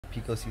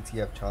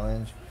PicoCTF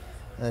challenge.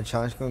 And the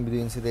challenge we're going to be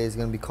doing today is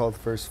going to be called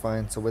First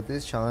Find. So with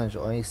this challenge,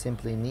 all you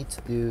simply need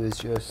to do is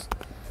just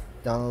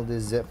download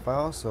this zip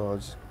file. So I'll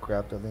just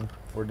grab the link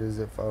for the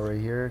zip file right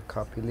here,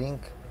 copy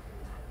link,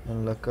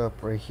 and look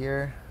up right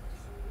here,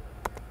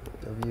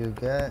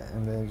 wget,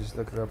 and then just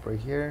look it up right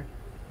here,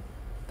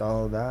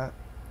 download that.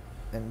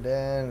 And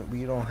then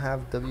we don't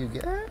have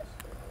wget,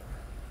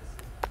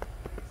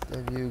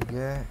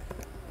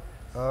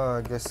 oh,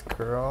 I guess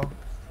curl,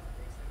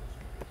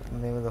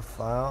 name of the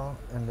file,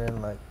 and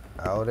then like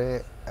out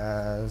it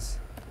as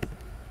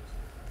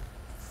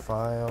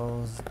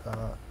files.zip.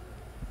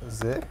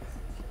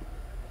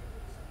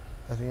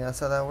 I think that's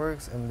how that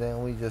works. And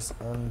then we just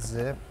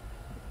unzip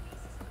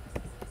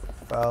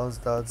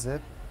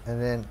files.zip,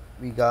 and then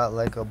we got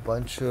like a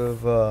bunch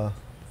of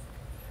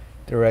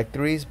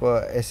directories,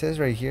 but it says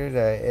right here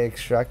that it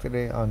extracted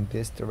it on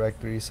this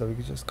directory, so we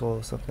could just go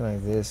something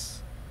like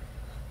this,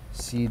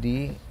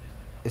 cd,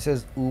 it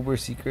says uber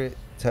secret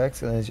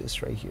text, and it's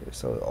just right here,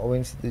 so all we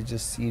need to do is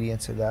just cd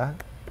into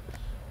that.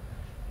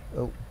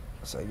 Oh,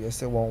 so I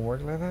guess it won't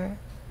work like that.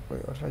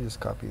 Wait, what if I just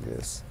copy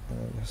this and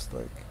then just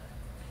like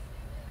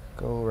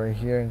go right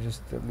here and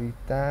just delete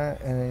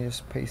that, and then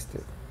just paste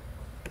it,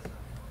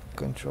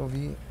 control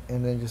V,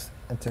 and then just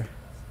enter.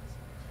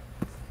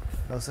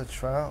 That was a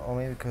trial, or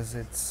maybe because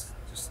it's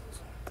just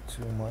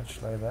too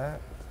much like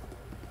that.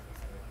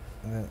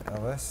 And then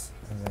ls,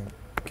 and then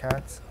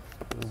cat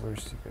uber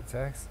secret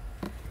text,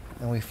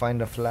 and we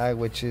find the flag,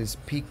 which is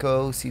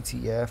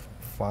PicoCTF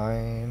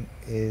find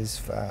is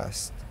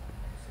fast.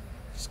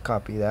 Just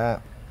copy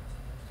that,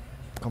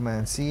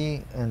 command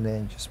C, and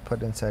then just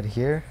put inside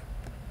here.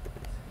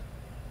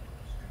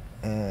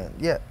 And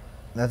yeah,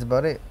 that's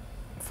about it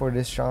for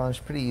this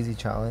challenge. Pretty easy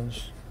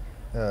challenge.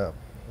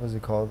 What's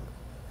it called?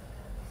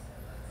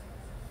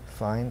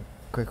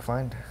 Quick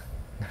find.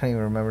 I don't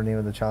even remember the name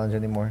of the challenge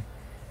anymore.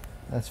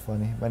 That's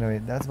funny. But anyway,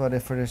 that's about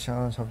it for this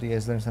challenge. Hope you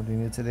guys learned something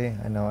new today.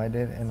 I know I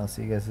did, and I'll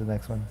see you guys in the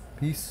next one.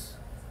 Peace.